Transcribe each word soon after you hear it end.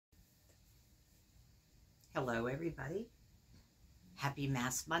Hello, everybody. Happy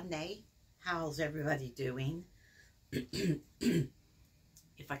Mass Monday. How's everybody doing? If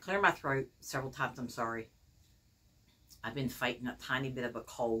I clear my throat several times, I'm sorry. I've been fighting a tiny bit of a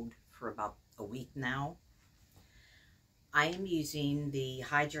cold for about a week now. I am using the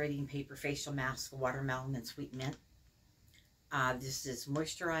Hydrating Paper Facial Mask, Watermelon and Sweet Mint. This is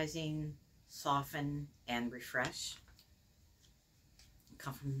moisturizing, soften, and refresh.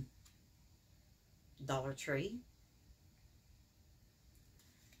 Come from Dollar Tree.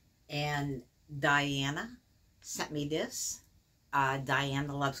 And Diana sent me this.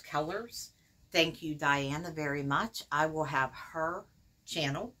 Diana loves colors. Thank you, Diana, very much. I will have her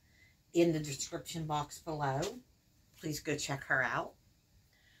channel in the description box below. Please go check her out.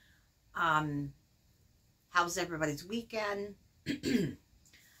 How's everybody's weekend?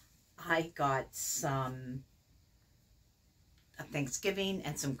 I got some Thanksgiving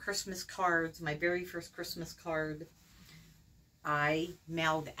and some Christmas cards. My very first Christmas card. I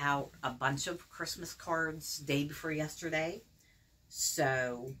mailed out a bunch of Christmas cards day before yesterday.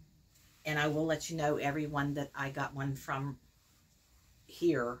 So, and I will let you know everyone that I got one from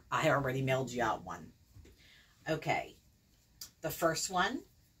here. I already mailed you out one. Okay. The first one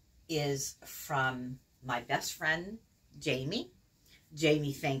is from my best friend, Jamie.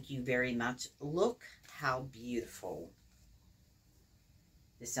 Jamie, thank you very much. Look how beautiful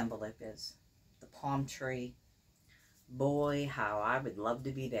this envelope is. The palm tree. Boy, how I would love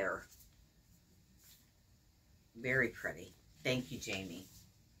to be there. Very pretty. Thank you, Jamie.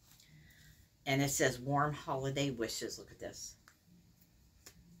 And it says warm holiday wishes. Look at this.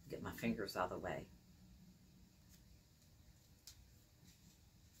 Get my fingers out of the way.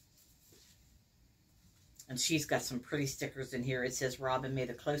 And she's got some pretty stickers in here. It says, Robin, may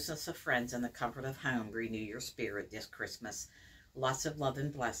the closeness of friends and the comfort of home renew your spirit this Christmas. Lots of love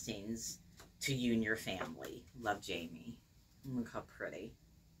and blessings to you and your family. Love, Jamie. Look how pretty.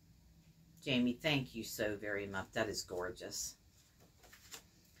 Jamie, thank you so very much. That is gorgeous.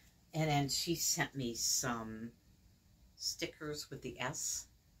 And then she sent me some stickers with the S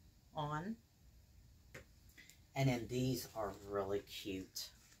on. And then these are really cute.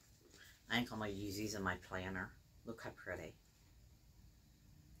 I think I'm going to use these in my planner. Look how pretty.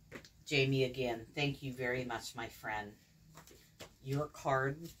 Jamie, again, thank you very much, my friend. Your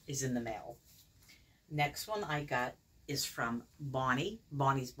card is in the mail. Next one I got is from Bonnie.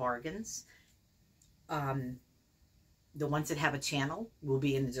 Bonnie's Bargains. The ones that have a channel will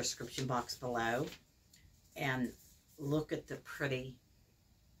be in the description box below. And look at the pretty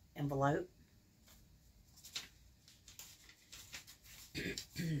envelope.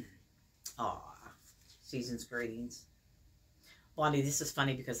 Aw, season's greetings. Bonnie, this is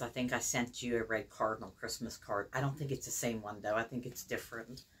funny because I think I sent you a red cardinal Christmas card. I don't think it's the same one, though. I think it's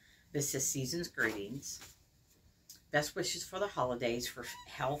different. This is season's greetings. Best wishes for the holidays, for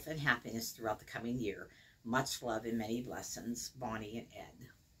health and happiness throughout the coming year. Much love and many blessings, Bonnie and Ed.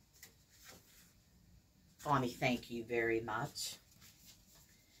 Bonnie, thank you very much.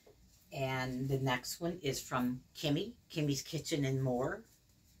 And the next one is from Kimmie. Kimmie's Kitchen and More.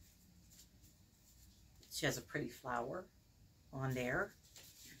 She has a pretty flower on there.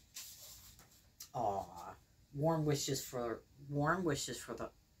 Aw, warm wishes for the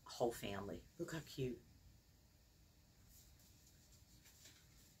whole family. Look how cute.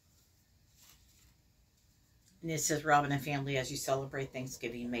 And it says, Robin and family, as you celebrate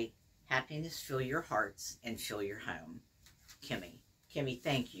Thanksgiving, may happiness fill your hearts and fill your home. Kimmie. Kimmie,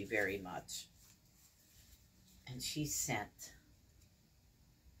 thank you very much. And she sent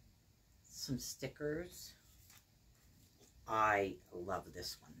some stickers. I love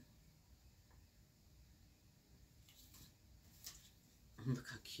this one. Look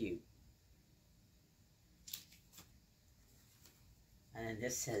how cute. And then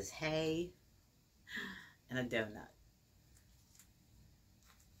this says, hey, and a donut.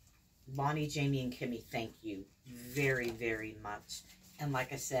 Bonnie, Jamie, and Kimmie, thank you very, very much. And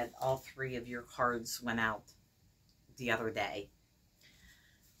like I said, all three of your cards went out the other day.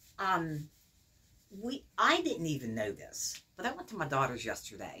 I didn't even know this, but I went to my daughter's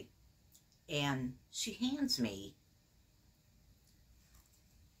yesterday, and she hands me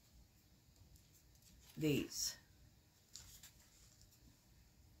these.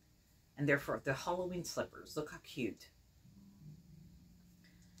 And they're for the Halloween slippers. Look how cute.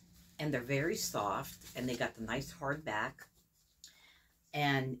 And they're very soft, and they got the nice hard back.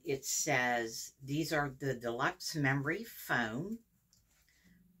 And it says, these are the deluxe memory foam.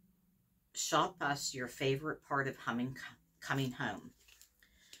 Shop us your favorite part of coming home.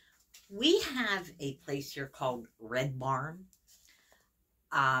 We have a place here called Red Barn.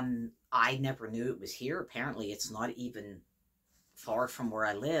 I never knew it was here. Apparently, it's not even far from where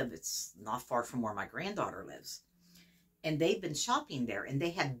I live. It's not far from where my granddaughter lives. And they've been shopping there, and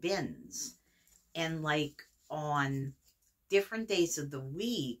they had bins. And like on different days of the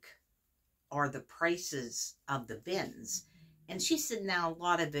week are the prices of the bins. And she said now a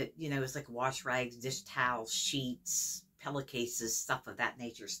lot of it, you know, is like wash rags, dish towels, sheets, pillowcases, stuff of that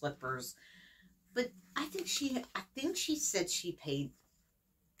nature, slippers. But I think she said she paid,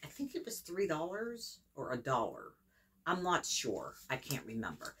 I think it was $3 or $1. I'm not sure. I can't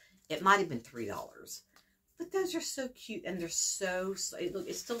remember. It might have been $3. But those are so cute, and they're so look,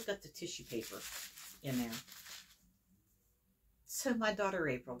 it's still got the tissue paper in there. So my daughter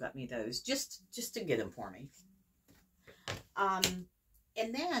April got me those just to get them for me. And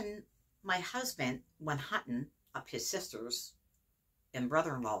then my husband went hunting up his sister's and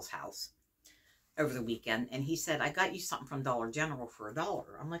brother-in-law's house over the weekend, and he said, I got you something from Dollar General for $1.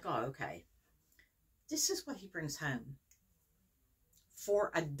 I'm like, oh, okay. This is what he brings home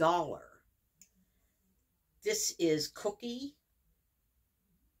for $1. This is cookie.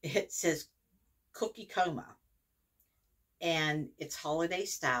 It says cookie coma, and it's holiday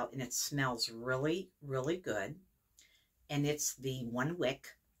style, and it smells really, really good. And it's the 1 wick.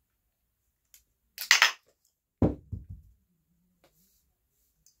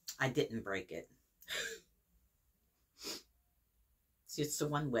 I didn't break it. See, it's the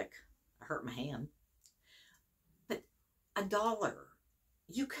 1 wick. I hurt my hand. But $1.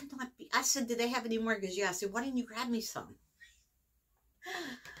 You could not be. I said, did they have any more? Because yeah. I said, why didn't you grab me some?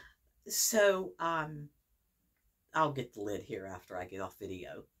 So, I'll get the lid here after I get off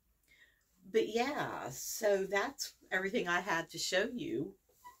video. But yeah, so that's everything I had to show you.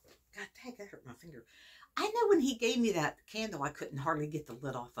 God dang, that hurt my finger. I know when he gave me that candle, I couldn't hardly get the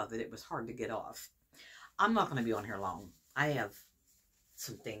lid off of it. It was hard to get off. I'm not going to be on here long. I have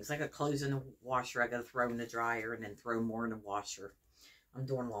some things. I got clothes in the washer. I got to throw in the dryer and then throw more in the washer. I'm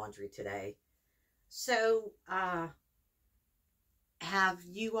doing laundry today. So, have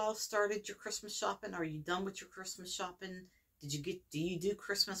you all started your Christmas shopping? Are you done with your Christmas shopping? Do you do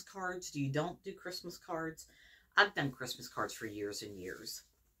Christmas cards? Do you don't do Christmas cards? I've done Christmas cards for years and years.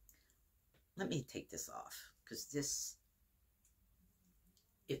 Let me take this off, because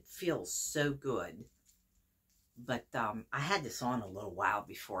it feels so good. But I had this on a little while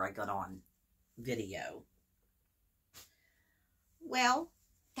before I got on video. Well,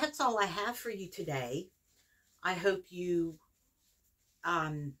 that's all I have for you today. I hope you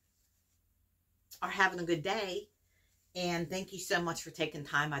are having a good day. And thank you so much for taking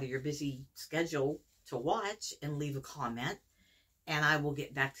time out of your busy schedule to watch and leave a comment. And I will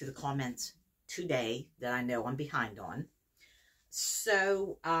get back to the comments today that I know I'm behind on.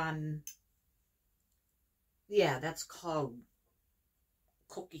 So, yeah, that's called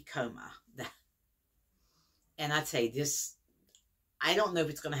cookie coma. And I'd say this, I don't know if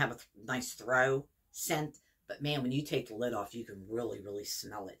it's going to have a nice throw scent, but man, when you take the lid off, you can really, really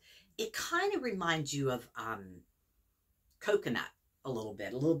smell it. It kind of reminds you of coconut a little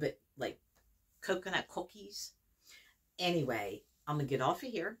bit like coconut cookies. Anyway, I'm going to get off of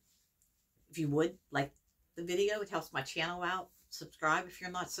here. If you would like the video, it helps my channel out. Subscribe if you're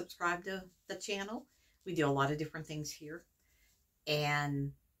not subscribed to the channel. We do a lot of different things here.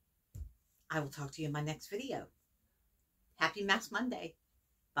 And I will talk to you in my next video. Happy Mass Monday.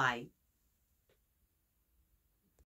 Bye.